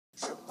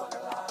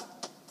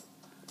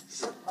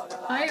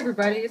Hi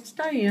everybody, it's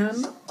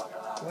Diane.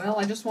 Well,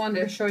 I just wanted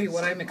to show you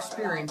what I'm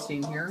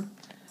experiencing here.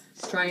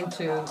 Trying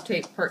to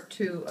take part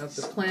 2 of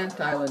the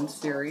Plant Island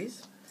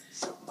series.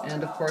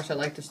 And of course I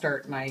like to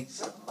start my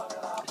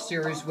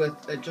series with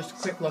just a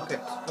quick look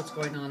at what's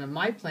going on in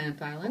my Plant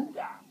Island.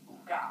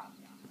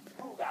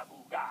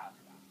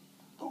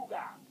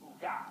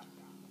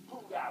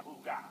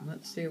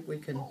 Let's see if we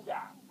can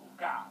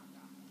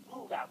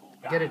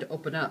get it to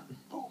open up.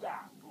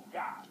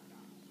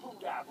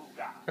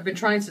 I've been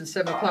trying since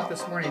 7 o'clock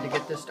this morning to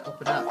get this to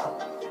open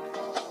up.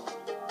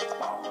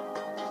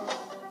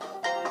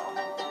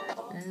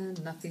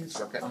 And nothing's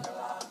working.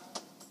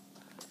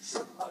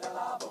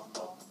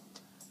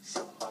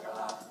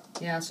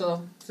 Yeah,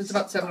 so since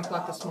about 7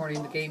 o'clock this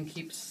morning, the game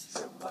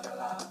keeps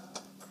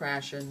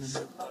crashing.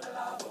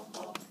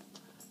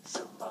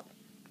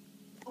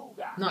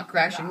 Not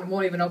crashing, it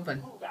won't even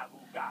open.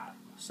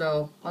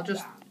 So I'll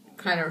just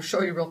kind of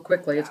show you real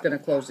quickly. It's going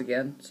to close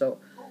again. So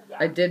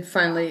I did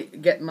finally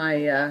get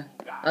my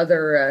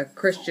other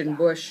Christian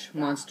bush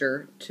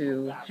monster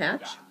to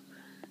hatch.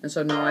 And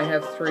so now I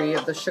have 3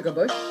 of the sugar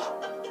bush.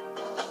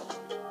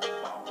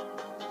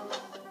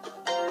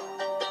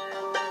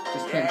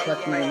 Just can't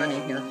collect my money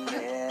here.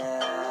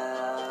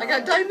 I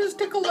got diamonds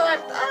to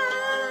collect!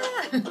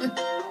 Ah!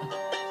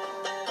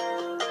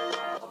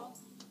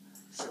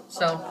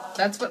 So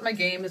that's what my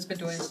game has been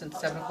doing since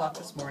 7 o'clock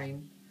this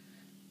morning.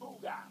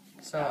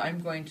 So I'm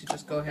going to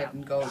just go ahead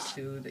and go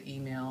to the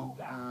email,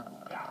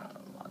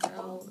 log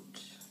out,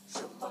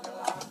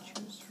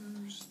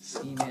 choose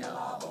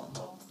email,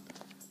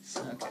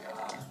 okay.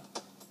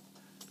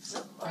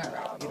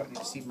 Alright, you don't need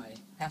to see my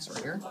password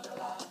here.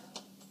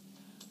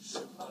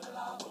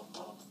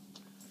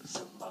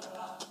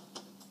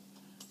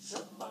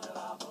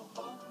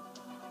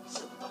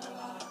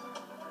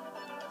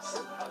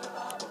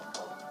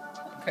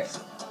 Okay,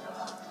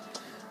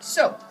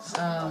 so,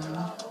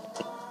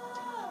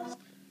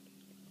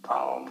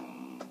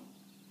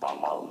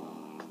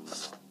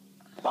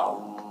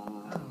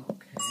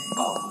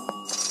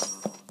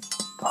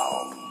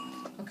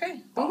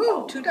 okay,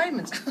 woohoo, 2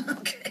 diamonds.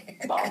 Okay,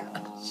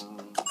 gosh.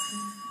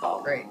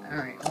 Great,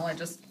 alright, well I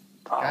just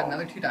got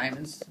another 2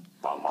 diamonds.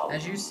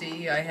 As you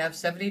see, I have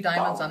 70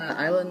 diamonds on an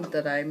island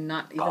that I'm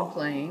not even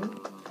playing.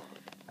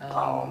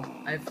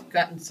 I've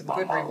gotten some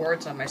good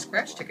rewards on my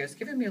scratch ticket. It's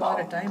giving me a lot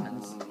of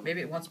diamonds.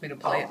 Maybe it wants me to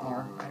play it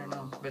more. I don't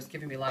know, but it's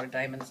giving me a lot of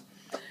diamonds.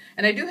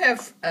 And I do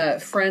have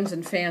friends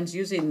and fans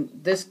using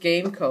this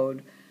game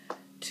code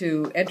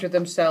to enter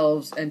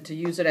themselves and to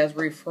use it as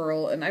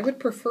referral. And I would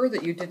prefer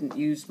that you didn't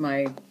use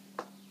my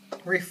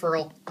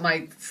referral,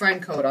 my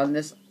friend code on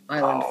this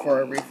island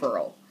for a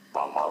referral.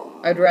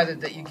 I'd rather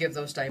that you give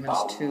those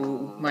diamonds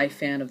to my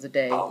fan of the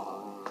day.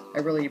 I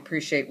really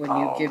appreciate when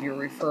you give your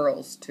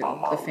referrals to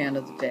the fan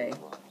of the day.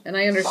 And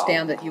I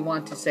understand that you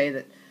want to say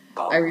that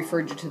I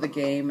referred you to the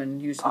game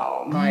and use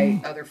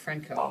my other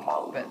friend code,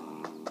 but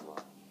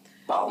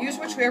use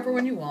whichever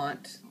one you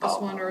want. This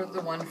one or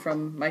the one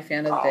from my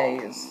fan of the day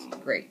is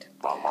great.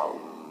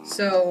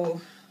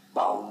 So,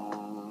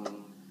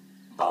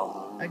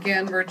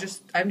 again,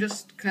 I'm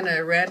just kind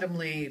of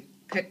randomly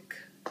pick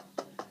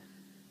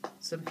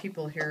some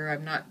people here.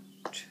 I'm not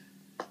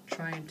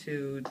trying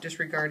to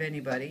disregard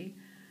anybody.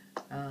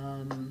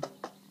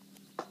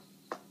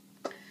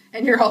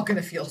 And you're all going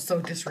to feel so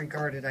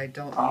disregarded. I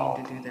don't mean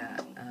to do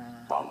that.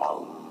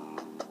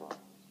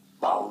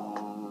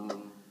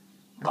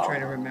 I'm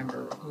trying to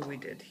remember who we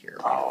did here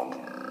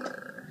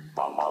before.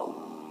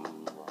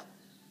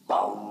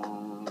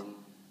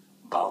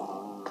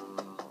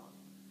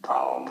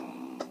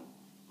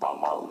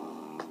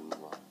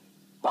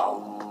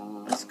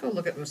 Let's go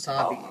look at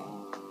Wasabi.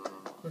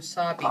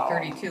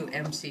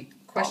 Wasabi32M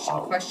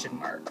question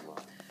mark.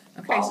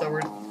 Okay, so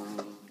we're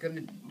going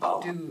to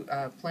do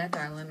Plant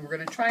Island. We're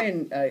going to try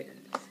and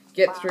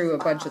get through a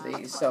bunch of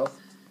these. So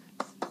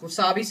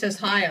Wasabi says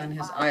hi on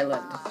his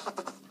island.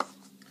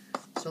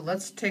 So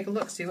let's take a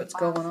look, see what's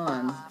going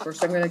on.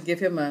 First I'm going to give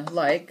him a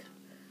like.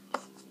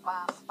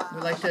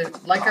 We like to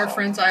like our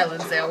friends'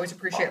 islands. They always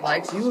appreciate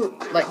likes. You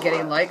like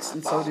getting likes,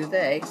 and so do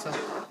they. So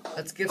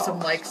let's give some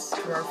likes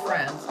to our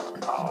friends.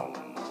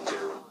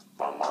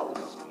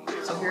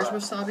 So here's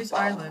Wasabi's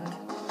island.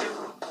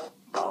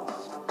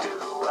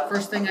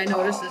 First thing I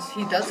notice is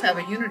he does have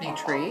a unity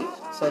tree,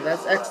 so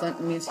that's excellent.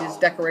 It means his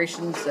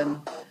decorations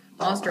and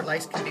monster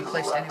lights can be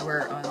placed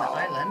anywhere on the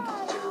island.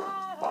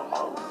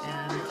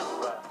 And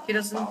he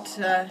doesn't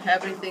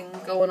have anything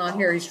going on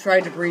here. He's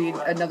trying to breed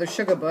another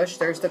sugar bush.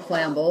 There's the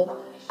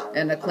clamble,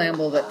 and the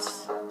clamble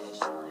that's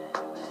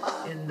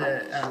in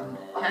the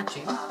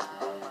hatching.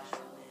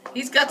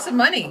 He's got some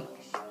money.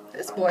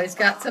 This boy's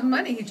got some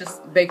money. He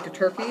just baked a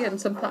turkey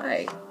and some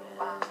pie.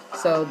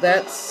 So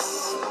that's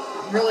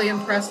really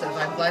impressive.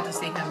 I'm glad to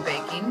see him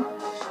baking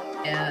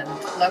and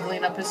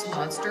leveling up his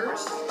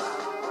monsters.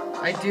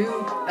 I do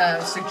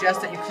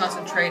suggest that you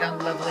concentrate on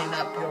leveling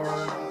up your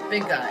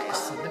big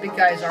guys. The big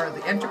guys are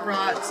the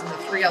Enterbrats and the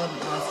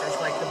 3-element monsters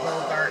like the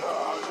Bogart,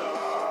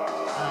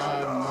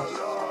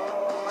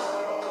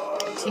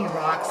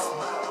 T-Rox,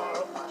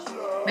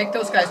 make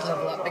those guys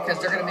level up because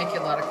they're going to make you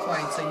a lot of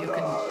coins so you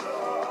can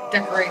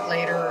decorate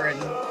later.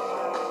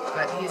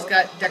 But he's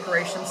got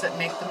decorations that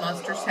make the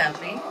monsters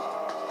happy.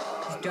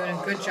 He's doing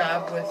a good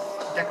job with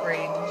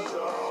decorating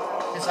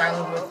his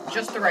island with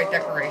just the right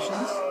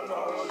decorations.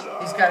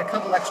 He's got a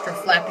couple extra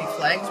flappy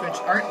flags, which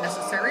aren't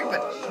necessary,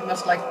 but he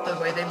must like the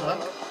way they look.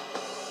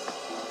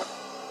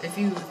 If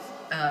you,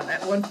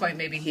 at one point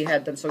maybe he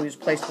had them so he's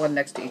placed one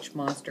next to each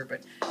monster,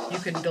 but you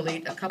can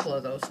delete a couple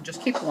of those and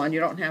just keep one. You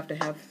don't have to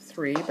have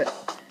 3, but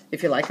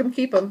if you like them,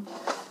 keep them.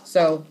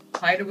 So,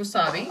 hi to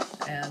Wasabi,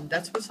 and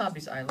that's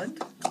Wasabi's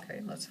island.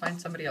 Okay, let's find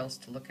somebody else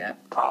to look at.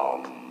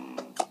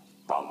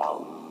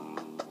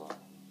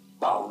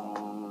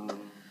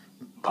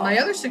 My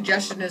other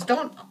suggestion is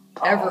don't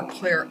ever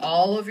clear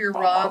all of your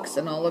rocks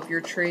and all of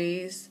your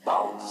trees,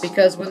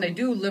 because when they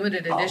do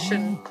limited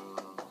edition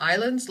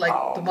islands, like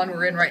the one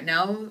we're in right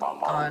now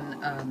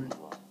on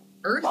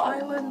Earth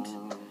Island,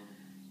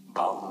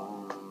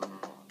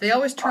 they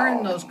always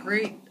turn those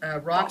great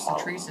rocks and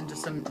trees into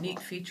some neat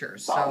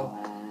features. So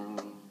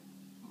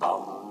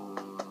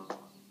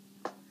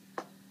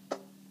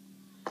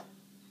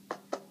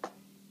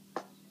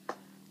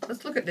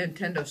let's look at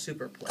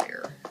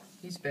NintendoSuperPlayer.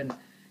 He's been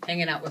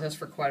hanging out with us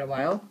for quite a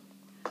while.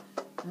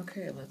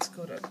 Okay, let's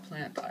go to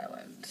Plant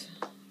Island.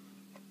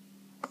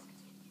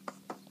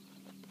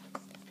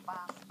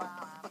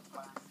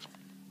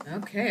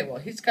 Okay, well,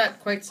 he's got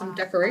quite some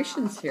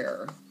decorations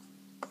here.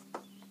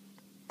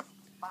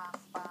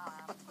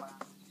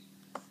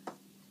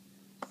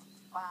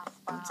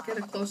 Let's get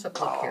a close-up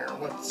look here.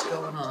 What's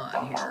going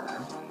on here?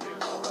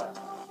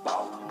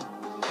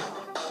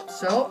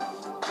 So,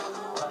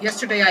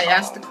 yesterday I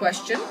asked the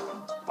question,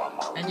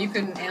 and you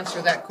can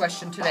answer that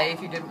question today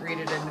if you didn't read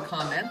it in the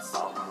comments.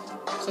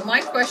 So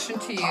my question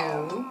to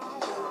you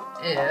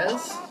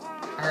is,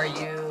 are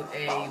you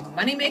a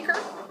moneymaker?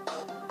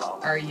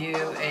 Are you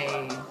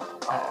a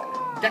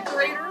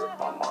decorator?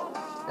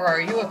 Or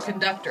are you a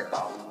conductor?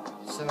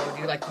 So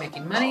do you like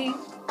making money?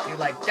 Do you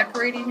like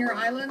decorating your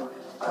island?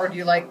 Or do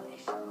you like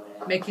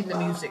making the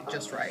music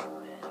just right?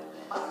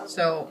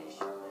 So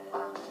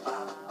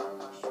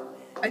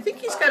I think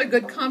he's got a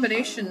good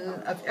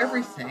combination of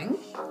everything.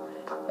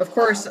 Of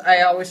course,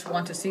 I always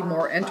want to see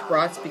more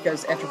Enterbrats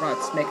because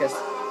Enterbrats make us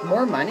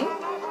more money.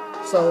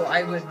 So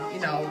I would,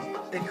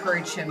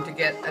 encourage him to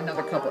get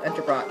another couple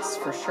Enterbrats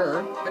for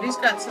sure. But he's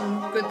got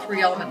some good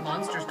 3-element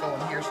monsters going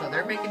here, so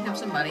they're making him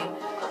some money.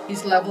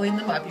 He's leveling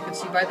them up. You can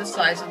see by the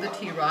size of the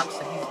T-Rocks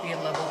that he's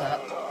being leveled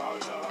up.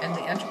 And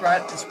the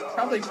Enterbrat is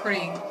probably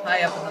pretty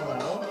high up in the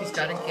level. He's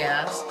got a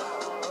gas,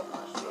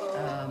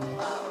 a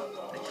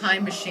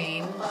time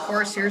machine. Of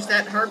course, here's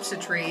that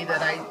harpsichord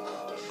that I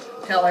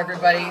tell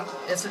everybody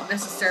isn't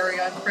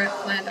necessary on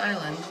Plant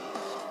Island.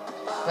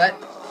 But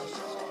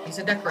he's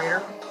a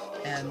decorator,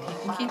 and he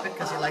can keep it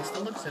because he likes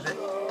the looks of it.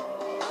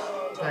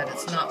 But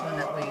it's not one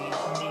that we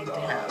need to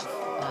have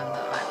on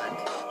the island.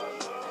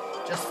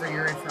 Just for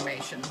your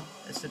information.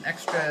 It's an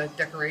extra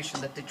decoration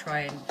that they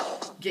try and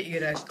get you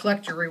to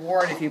collect your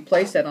reward if you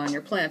place that on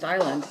your Plant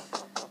Island.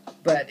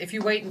 But if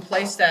you wait and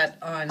place that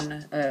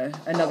on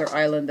another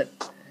island that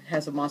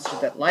has a monster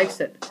that likes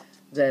it,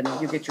 then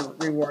you get your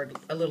reward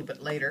a little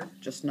bit later,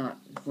 just not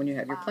when you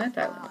have your Plant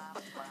Island.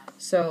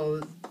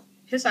 So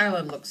his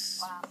island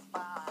looks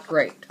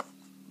great.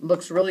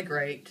 Looks really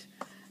great.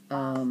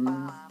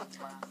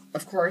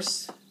 Of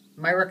course,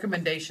 my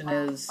recommendation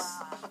is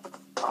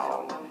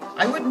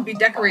I wouldn't be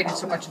decorating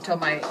so much until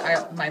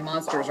my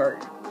monsters are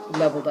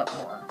leveled up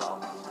more.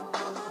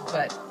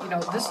 But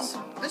this is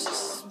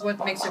what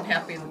makes him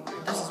happy.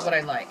 This is what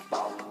I like.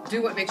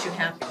 Do what makes you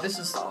happy. This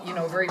is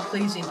very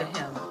pleasing to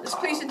him. It's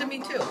pleasing to me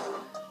too.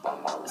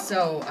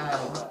 So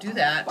do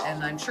that,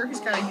 and I'm sure he's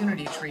got a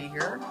unity tree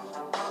here,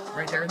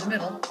 right there in the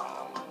middle.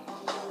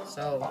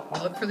 So we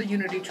look for the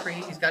unity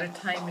tree. He's got a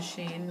time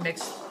machine,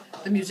 makes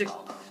the music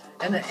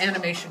and the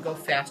animation go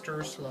faster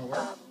or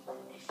slower.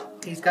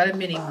 He's got a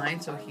mini mine,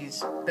 so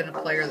he's been a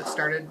player that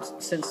started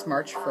since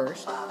March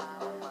 1st.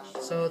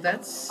 So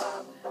that's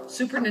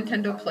Super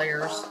Nintendo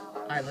Player's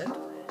Island.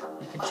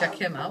 You can check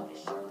him out.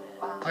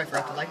 Oh, I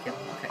forgot to like him.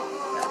 Okay.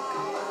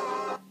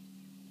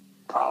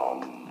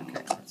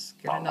 Okay, let's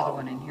get another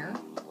one in here.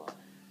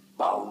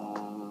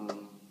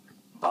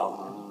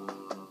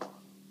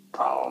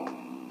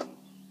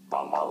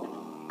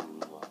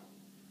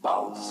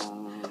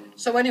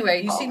 So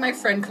anyway, you see my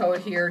friend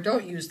code here.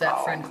 Don't use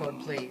that friend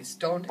code, please.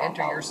 Don't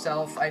enter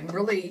yourself. I'm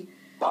really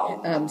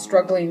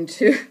struggling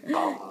to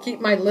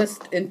keep my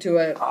list into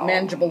a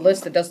manageable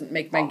list that doesn't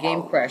make my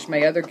game crash.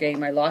 My other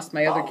game, I lost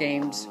my other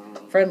game's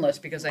friend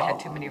list because I had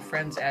too many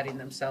friends adding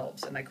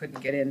themselves and I couldn't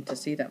get in to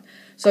see them.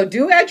 So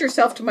do add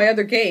yourself to my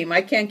other game.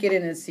 I can't get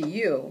in and see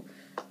you,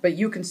 but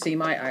you can see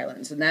my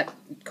islands. And that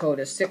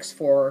code is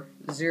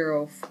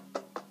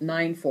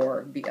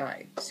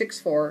 64094BI.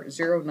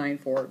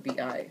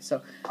 64094BI.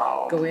 So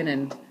go in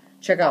and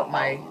check out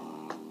my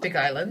big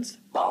islands.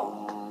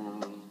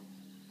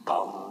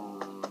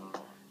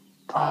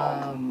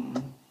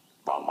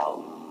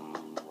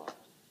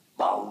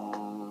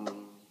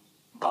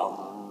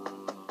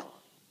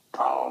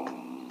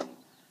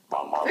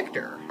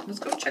 Victor. Let's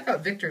go check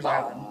out Victor's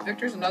island.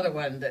 Victor's another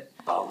one that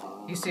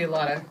you see a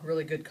lot of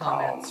really good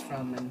comments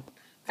from, and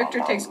Victor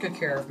takes good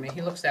care of me.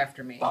 He looks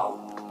after me.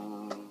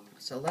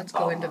 So let's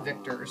go into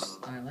Victor's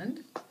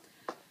island.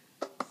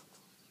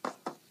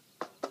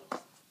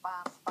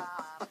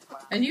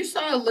 And you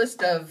saw a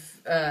list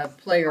of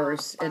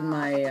players in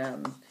my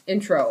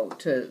intro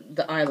to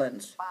the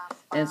islands.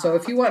 And so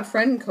if you want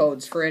friend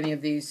codes for any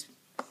of these,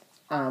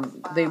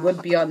 they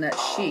would be on that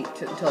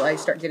sheet until I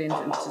start getting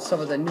into some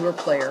of the newer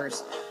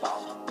players.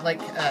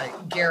 Like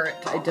Garrett,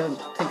 I don't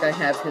think I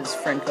have his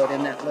friend code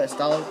in that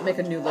list. I'll make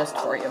a new list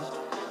for you.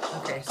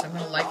 Okay, so I'm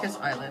going to like his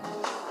island.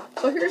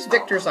 So here's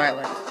Victor's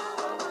island.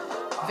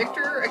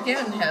 Victor,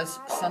 again, has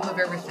some of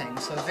everything.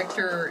 So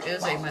Victor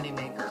is a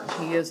moneymaker.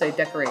 He is a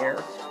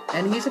decorator.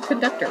 And he's a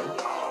conductor.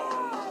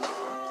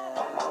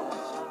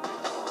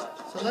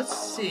 So let's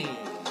see.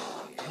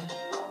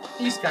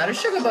 He's got a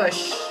sugar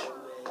bush.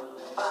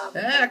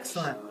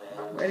 Excellent.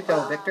 Way to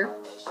go, Victor.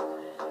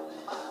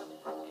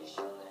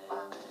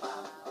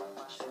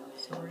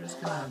 So we're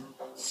just going to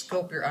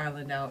scope your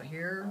island out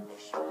here.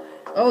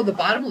 Oh, the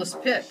bottomless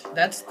pit.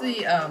 That's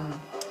the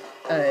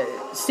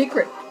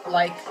secret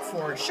like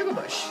for sugar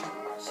bush.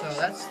 So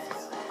that's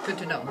good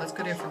to know. That's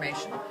good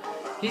information.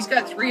 He's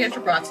got 3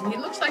 Enterbots, and he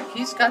looks like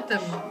he's got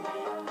them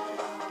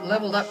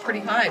leveled up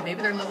pretty high.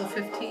 Maybe they're level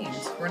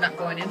 15s. We're not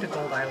going into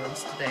Gold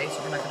Islands today,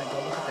 so we're not going to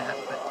go look at that.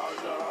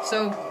 But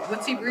so,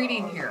 what's he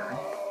breeding here?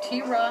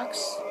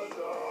 T-Rox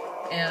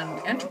and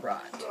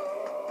Enterbot.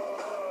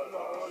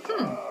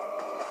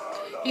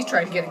 He's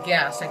trying to get a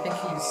gas. I think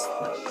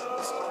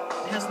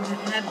he hasn't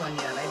had one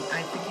yet.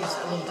 I think he's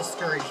a little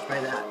discouraged by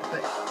that.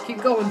 But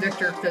keep going,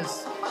 Victor,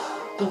 because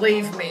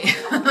believe me,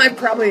 I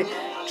probably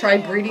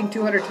tried breeding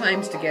 200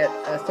 times to get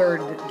a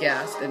 3rd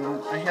gas, and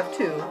I have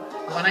 2.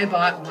 One I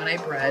bought, one I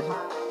bred.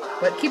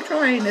 But keep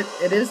trying.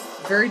 It is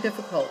very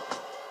difficult.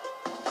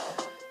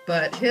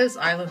 But his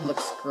island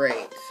looks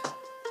great.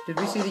 Did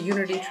we see the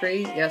Unity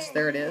tree? Yes,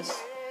 there it is.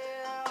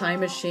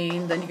 Time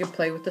machine. Then you can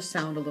play with the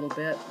sound a little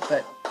bit.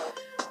 But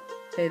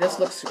hey, this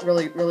looks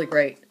really, really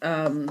great.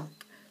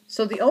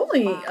 So the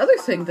only other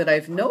thing that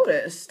I've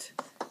noticed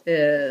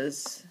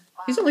is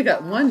he's only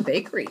got 1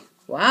 bakery.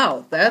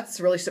 Wow, that's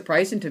really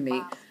surprising to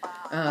me.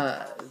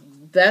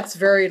 That's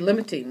very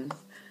limiting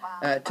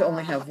to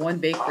only have 1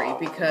 bakery,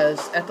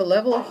 because at the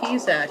level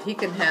he's at, he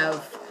can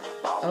have,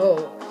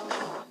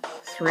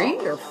 3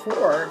 or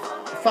 4,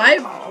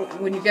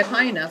 5 when you get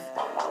high enough.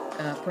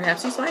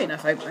 Perhaps he's high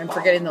enough. I'm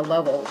forgetting the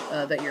level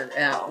that you're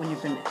at when you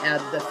can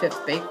add the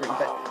 5th bakery,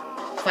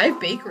 but 5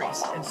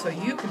 bakeries, and so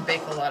you can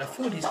bake a lot of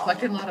food. He's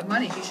collecting a lot of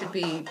money. He should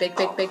be baking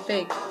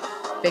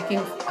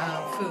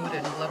food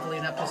and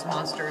leveling up his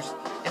monsters,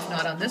 if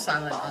not on this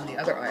island, on the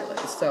other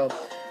islands. So,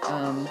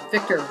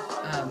 Victor,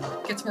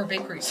 gets more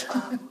bakeries.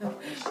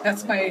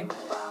 That's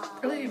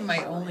really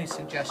my only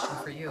suggestion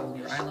for you.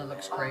 Your island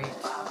looks great.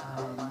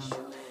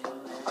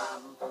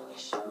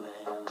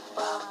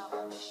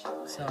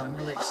 So I'm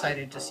really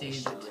excited to see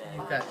that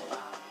you've got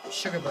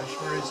Sugar Bush.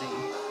 Where is he?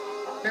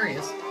 There he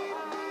is.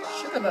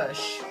 Sugar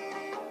Bush.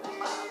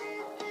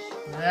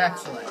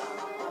 Excellent.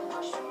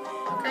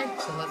 Okay,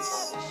 so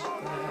let's go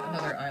to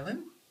another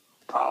island.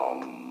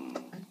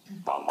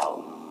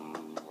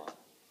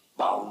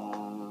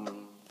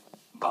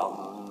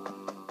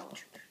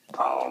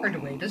 Hard to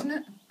wait, isn't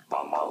it?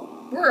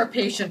 We're a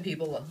patient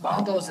people,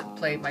 those that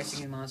play My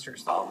Singing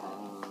Monsters.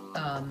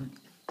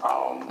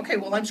 Okay,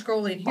 well, I'm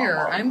scrolling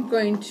here.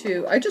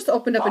 I just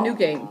opened up a new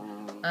game.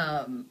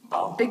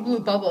 Big Blue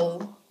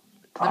Bubble,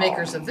 the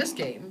makers of this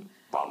game,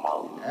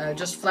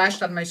 just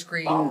flashed on my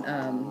screen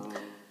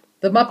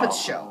the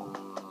Muppets Show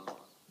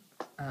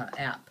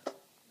app.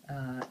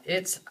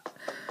 It's,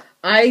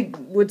 I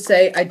would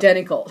say,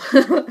 identical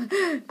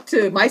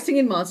to My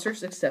Singing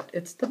Monsters, except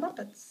it's the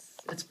Muppets.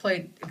 It's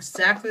played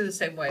exactly the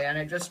same way, and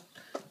I just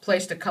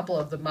placed a couple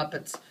of the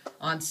Muppets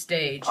on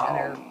stage, and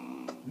their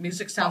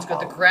music sounds good.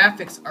 The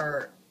graphics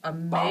are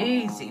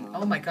amazing.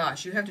 Oh my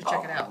gosh, you have to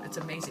check it out. It's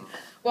amazing.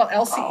 Well,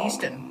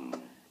 LCeastin,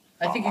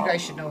 I think you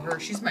guys should know her.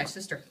 She's my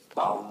sister.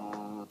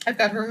 I've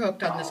got her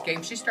hooked on this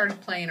game. She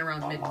started playing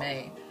around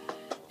mid-May.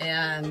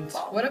 And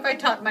what have I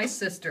taught my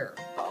sister?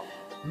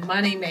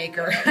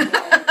 Moneymaker.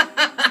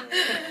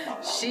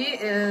 She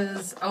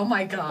is, oh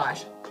my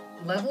gosh,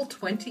 level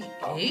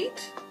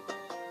 28?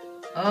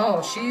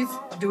 Oh, she's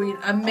doing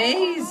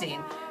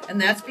amazing. And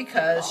that's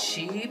because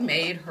she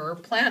made her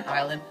plant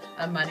island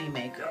a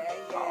moneymaker.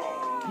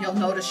 You'll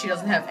notice she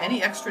doesn't have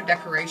any extra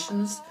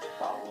decorations.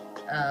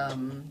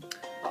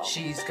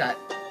 She's got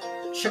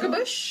Sugar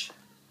Bush.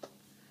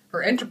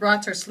 Her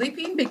Enterbots are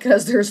sleeping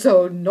because they're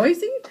so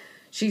noisy.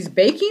 She's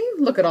baking.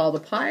 Look at all the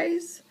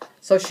pies.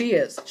 So she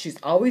is. She's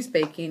always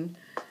baking.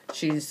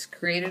 She's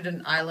created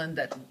an island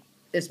that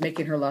is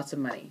making her lots of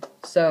money.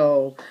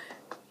 So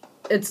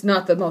it's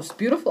not the most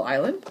beautiful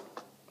island.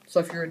 So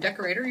if you're a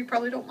decorator, you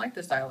probably don't like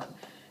this island.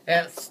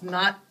 It's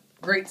not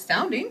great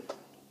sounding.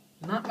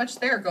 Not much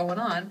there going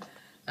on.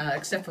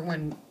 Except for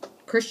when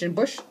Christian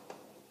Bush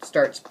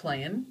starts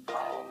playing.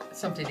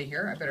 something to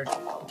hear. I better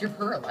give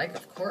her a like,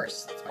 of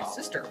course. It's my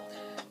sister.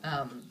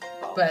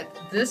 But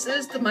this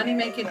is the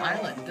money-making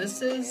island.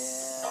 This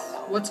is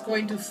what's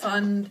going to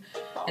fund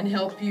and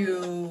help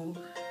you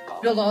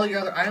build all your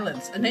other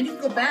islands. And then you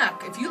can go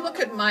back. If you look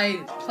at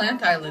my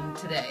plant island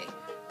today,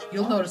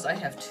 you'll notice I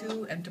have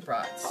 2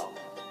 Entebrats.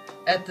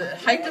 At the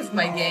height of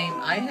my game,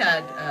 I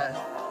had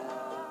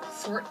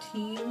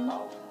 14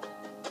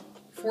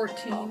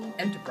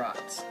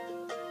 Entebrats.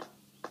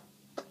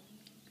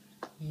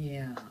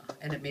 Yeah,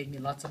 and it made me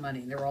lots of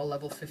money. They were all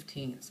level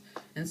 15s.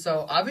 And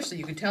so, obviously,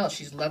 you can tell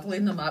she's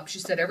leveling them up. She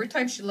said every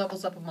time she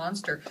levels up a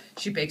monster,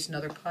 she bakes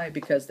another pie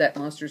because that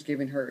monster's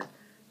giving her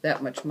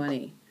that much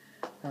money.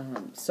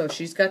 So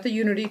she's got the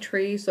unity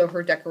tree, so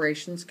her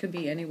decorations can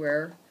be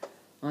anywhere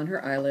on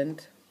her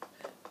island.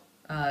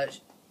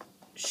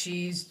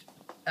 She's,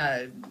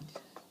 I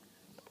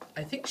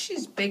think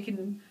she's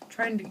baking,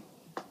 trying to,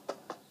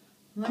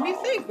 let me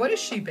think, what is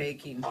she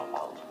baking?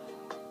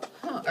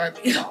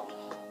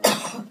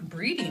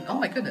 Breeding, oh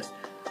my goodness.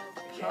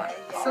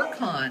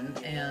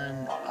 Furcon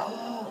and,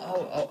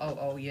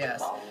 oh,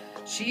 yes.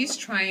 She's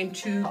trying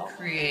to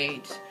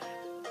create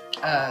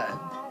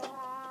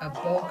a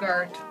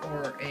Bogart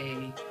or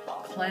a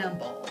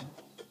Clamble.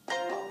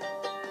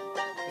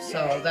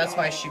 So that's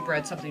why she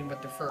bred something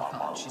with the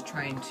Furcon. She's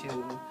trying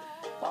to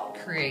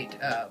create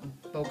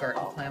Bogart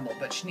and Clamble,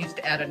 but she needs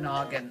to add a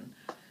noggin.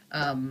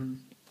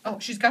 Oh,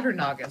 she's got her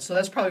noggin, so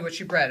that's probably what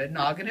she bred. A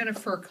noggin and a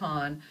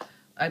Furcon,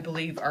 I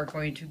believe, are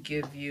going to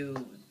give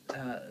you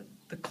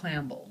the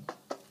Clamble,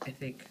 I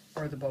think,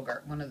 or the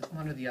Bogart, one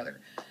or the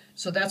other.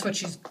 So that's what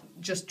she's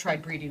just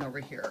tried breeding over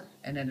here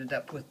and ended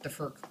up with the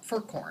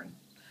Furcorn.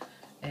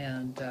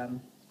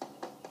 And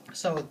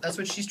so that's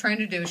what she's trying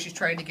to do. She's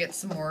trying to get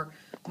some more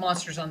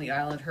monsters on the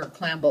island, her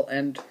Clamble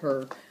and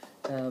her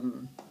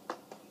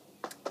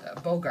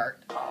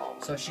Bogart,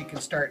 so she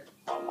can start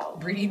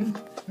breeding,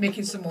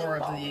 making some more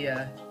of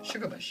the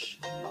Sugarbush.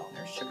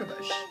 There's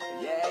Sugarbush.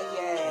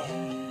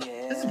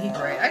 Isn't he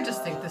great? I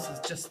just think this is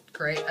just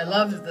great. I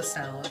love the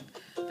sound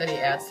that he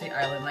adds to the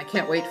island. I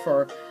can't wait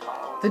for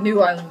the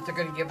new island that they're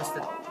going to give us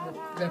that we're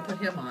going to put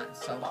him on.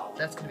 So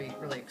that's going to be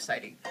really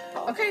exciting.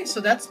 Okay, so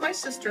that's my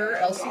sister,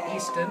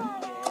 LCeastin.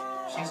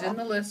 She's in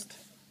the list.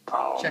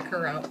 Check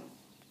her out.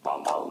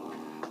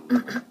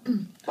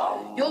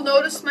 You'll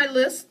notice my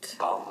list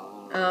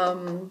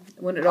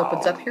when it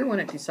opens up here, when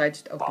it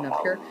decides to open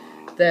up here,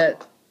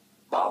 that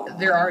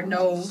there are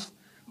no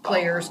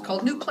players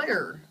called new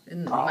player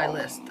in my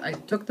list. I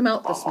took them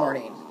out this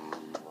morning.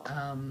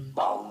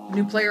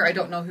 New player, I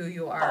don't know who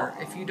you are.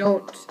 If you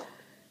don't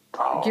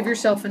give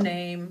yourself a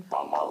name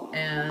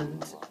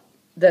and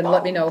then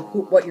let me know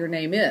what your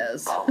name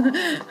is.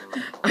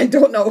 I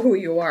don't know who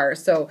you are.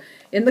 So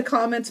in the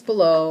comments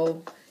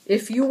below,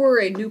 if you were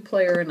a new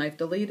player and I've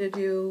deleted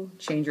you,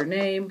 change your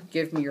name,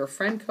 give me your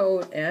friend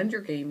code and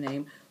your game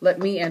name, let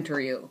me enter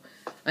you.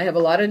 I have a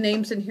lot of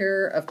names in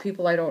here of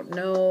people I don't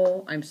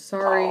know. I'm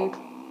sorry.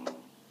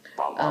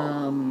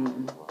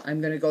 I'm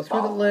going to go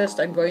through the list.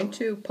 I'm going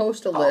to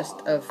post a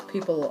list of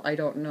people I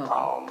don't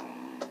know.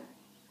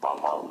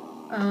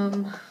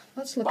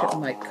 Let's look at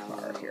my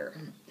car here.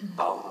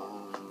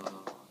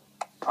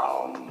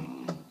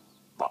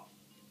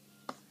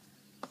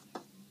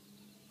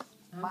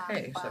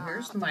 Okay, so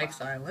here's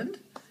Mike's island.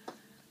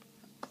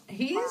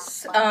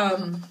 He's,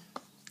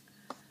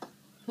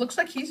 looks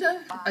like he's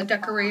a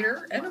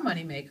decorator and a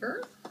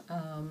moneymaker.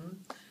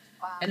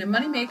 And a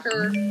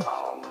moneymaker,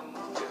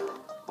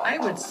 I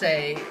would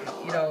say,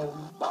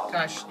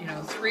 gosh,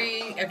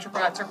 3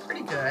 Entebrats are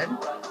pretty good.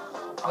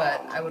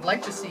 But I would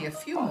like to see a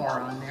few more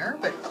on there.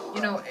 But,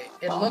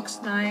 it looks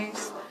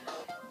nice.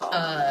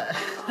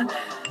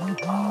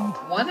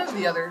 One of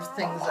the other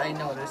things I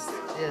noticed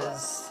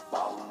is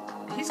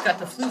he's got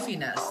the floofy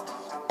nest,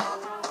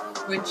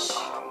 which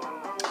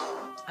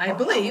I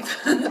believe,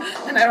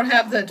 and I don't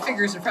have the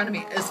figures in front of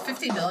me, is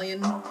 50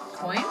 million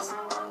coins.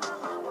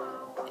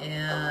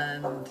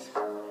 And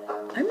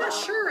I'm not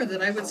sure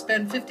that I would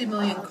spend 50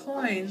 million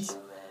coins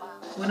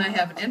when I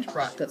have an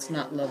Enterbrat that's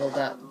not leveled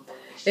up.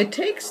 It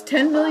takes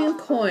 10 million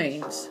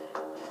coins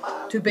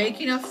to bake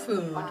enough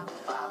food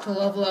to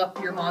level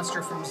up your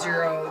monster from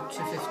 0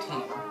 to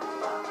 15.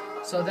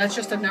 So that's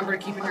just a number to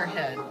keep in your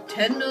head.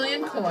 10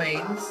 million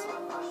coins.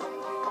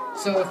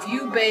 So if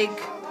you bake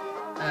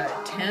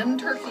 10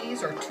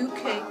 turkeys or 2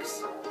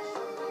 cakes,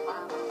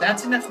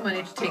 that's enough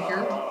money to take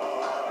your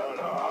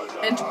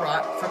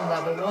Enterbrat from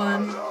level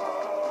 1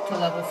 to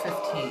level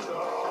 15.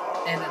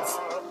 And it's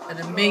an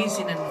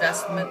amazing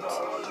investment.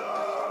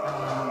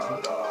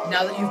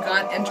 Now that you've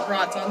got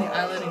Enterbrats on the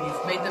island and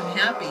you've made them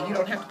happy, you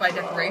don't have to buy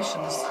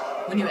decorations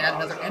when you add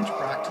another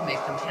Enterbrat to make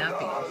them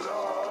happy.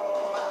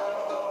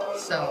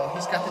 So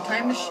he's got the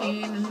time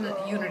machine and the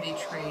unity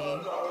tree.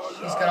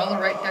 He's got all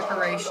the right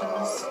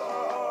decorations.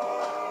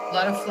 A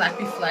lot of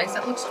flappy flags.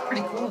 That looks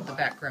pretty cool in the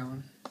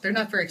background. They're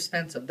not very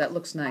expensive. That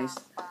looks nice.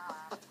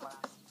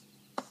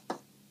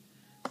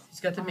 He's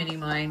got the mini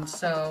mine.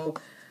 So,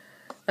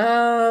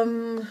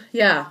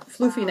 yeah,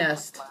 floofy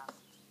nest.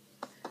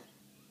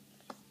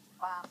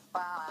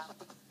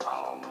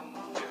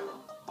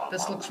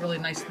 This looks really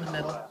nice in the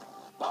middle.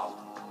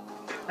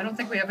 I don't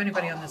think we have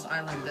anybody on this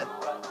island that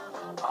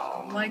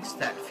likes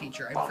that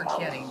feature. I'm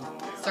forgetting.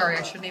 Sorry,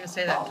 I shouldn't even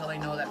say that until I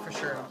know that for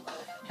sure. I'll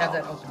have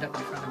that opened up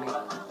in front of me.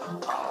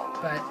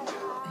 But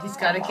he's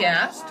got a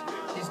ghast.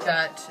 He's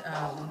got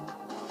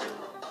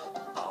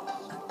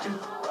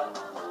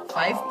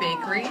 5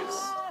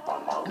 bakeries.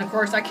 And of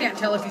course, I can't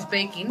tell if he's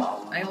baking.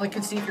 I only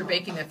can see if you're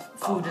baking if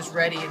food is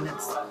ready and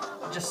it's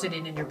just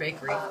sitting in your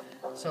bakery.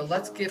 So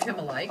let's give him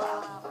a like.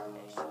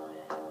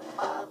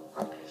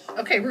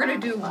 Okay, we're going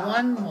to do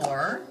one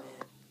more.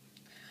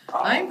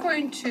 I'm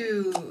going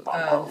to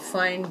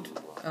find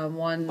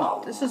one.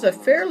 This is a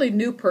fairly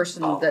new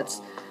person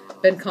that's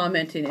been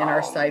commenting in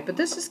our site, but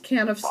this is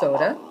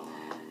Canofsoda.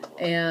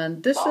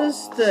 And this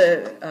is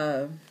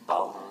the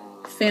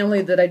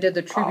family that I did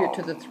the tribute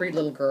to the 3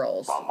 little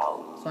girls.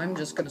 So I'm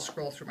just going to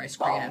scroll through my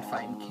screen and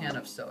find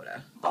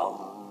Canofsoda.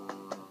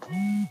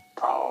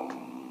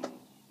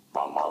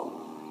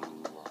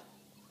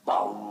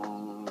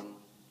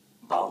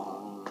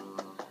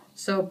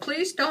 So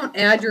please don't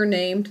add your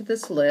name to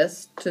this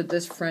list, to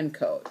this friend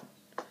code.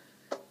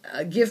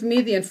 Give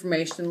me the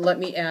information, let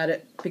me add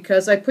it,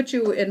 because I put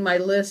you in my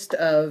list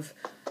of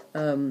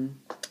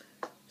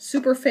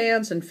super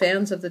fans and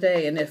fans of the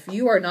day, and if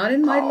you are not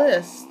in my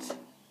list,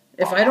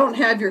 if I don't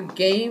have your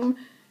game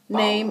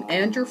name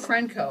and your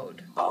friend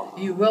code,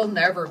 you will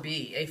never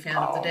be a fan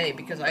of the day,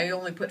 because I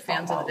only put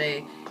fans of the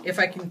day if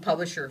I can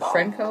publish your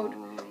friend code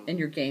and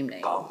your game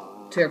name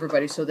to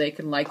everybody so they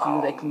can like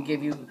you, they can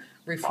give you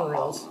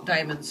referrals,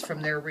 diamonds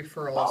from their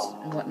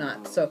referrals and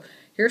whatnot. So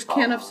here's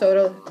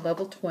Canofsoda,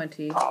 level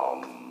 20.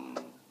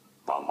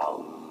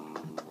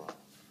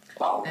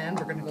 And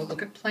we're going to go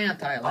look at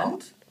Plant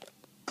Island.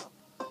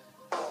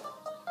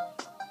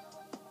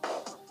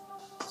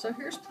 So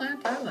here's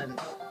Plant Island.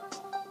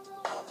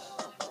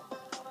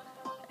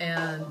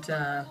 And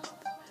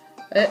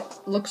it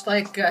looks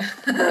like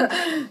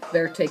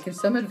they're taking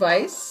some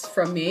advice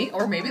from me,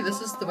 or maybe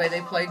this is the way they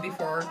played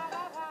before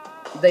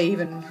they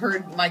even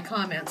heard my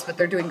comments, but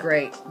they're doing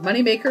great.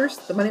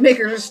 Moneymakers, the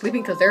moneymakers are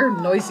sleeping because they're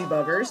noisy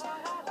buggers.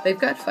 They've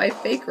got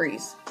 5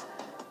 bakeries.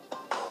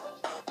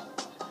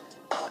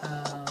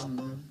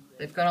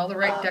 They've got all the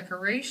right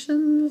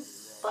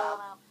decorations.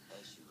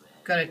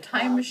 Got a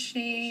time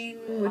machine,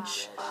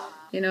 which,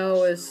 you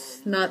know,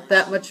 is not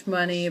that much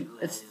money.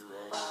 It's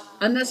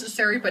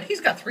unnecessary, but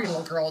he's got 3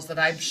 little girls that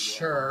I'm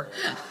sure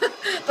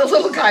the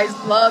little guys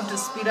love to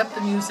speed up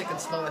the music and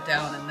slow it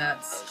down, and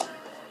that's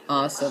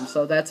awesome.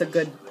 So that's a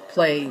good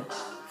play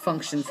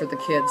function for the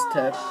kids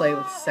to play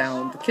with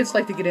sound. The kids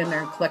like to get in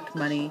there and collect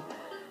money,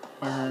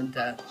 and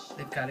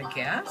they've got a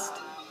ghast.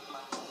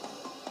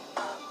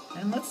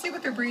 And let's see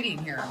what they're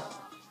breeding here.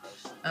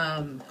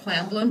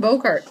 Clamble and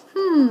Bogart.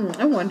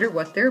 I wonder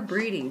what they're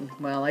breeding.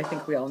 Well, I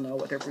think we all know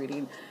what they're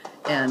breeding.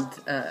 And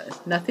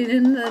nothing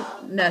in the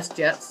nest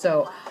yet,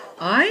 so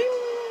I'm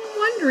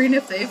wondering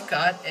if they've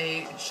got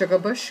a sugar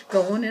bush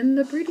going in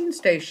the breeding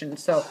station.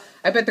 So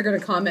I bet they're going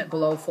to comment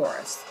below for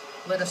us.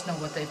 Let us know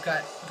what they've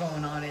got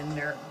going on in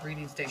their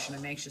breeding station.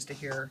 I'm anxious to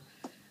hear.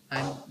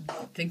 I'm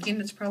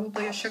thinking it's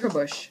probably a sugar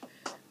bush,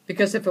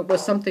 because if it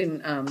was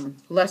something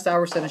less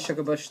hours than a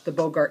sugar bush, the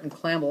Bogart and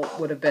Clamble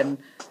would have been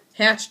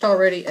hatched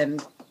already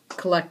and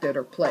collected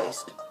or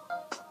placed.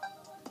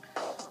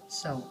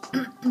 So,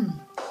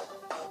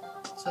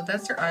 so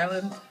that's their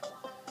island.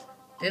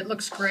 It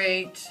looks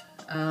great.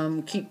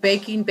 Keep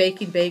baking,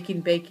 baking, baking,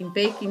 baking,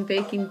 baking,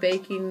 baking,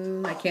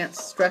 baking. I can't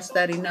stress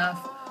that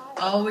enough.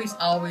 Always,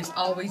 always,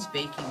 always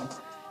baking.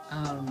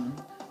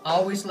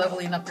 Always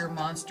leveling up your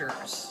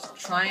monsters.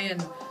 Try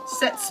and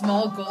set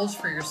small goals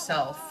for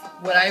yourself.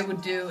 What I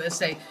would do is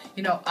say,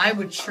 you know, I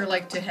would sure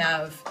like to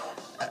have,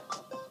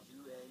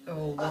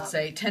 let's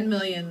say 10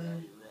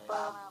 million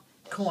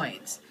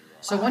coins.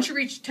 So once you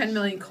reach 10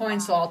 million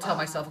coins, so I'll tell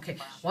myself, okay,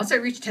 once I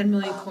reach 10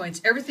 million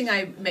coins, everything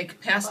I make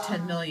past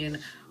 10 million,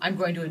 I'm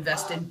going to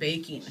invest in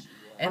baking.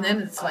 And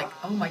then it's like,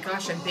 oh my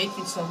gosh, I'm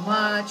baking so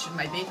much, and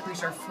my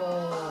bakeries are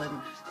full,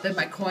 and then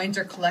my coins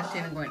are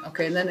collecting, and going,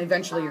 okay, and then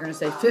eventually you're going to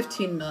say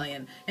 15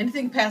 million.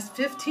 Anything past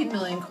 15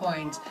 million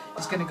coins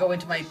is going to go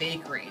into my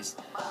bakeries.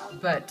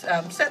 But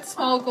set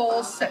small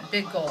goals, set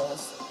big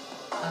goals.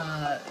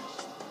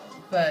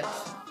 But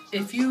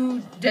if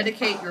you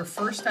dedicate your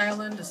first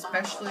island,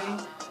 especially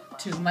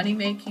to money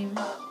making,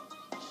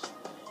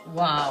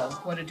 wow,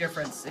 what a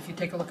difference. If you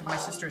take a look at my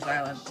sister's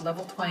island,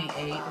 level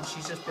 28, and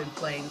she's just been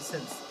playing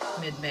since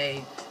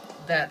mid-May.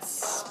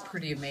 That's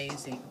pretty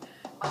amazing.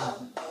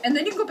 And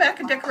then you go back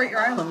and decorate your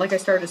island. Like I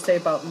started to say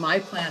about my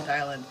plant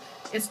island,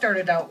 it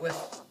started out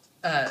with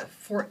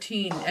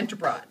 14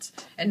 enterbrots,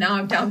 and now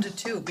I'm down to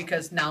 2,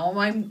 because now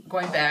I'm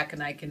going back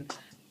and I can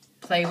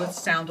play with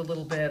sound a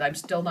little bit. I'm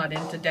still not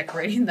into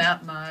decorating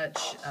that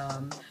much.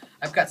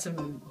 I've got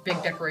some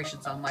big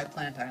decorations on my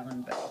plant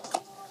island,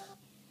 but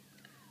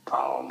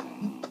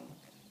I'm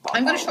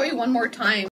going to show you one more time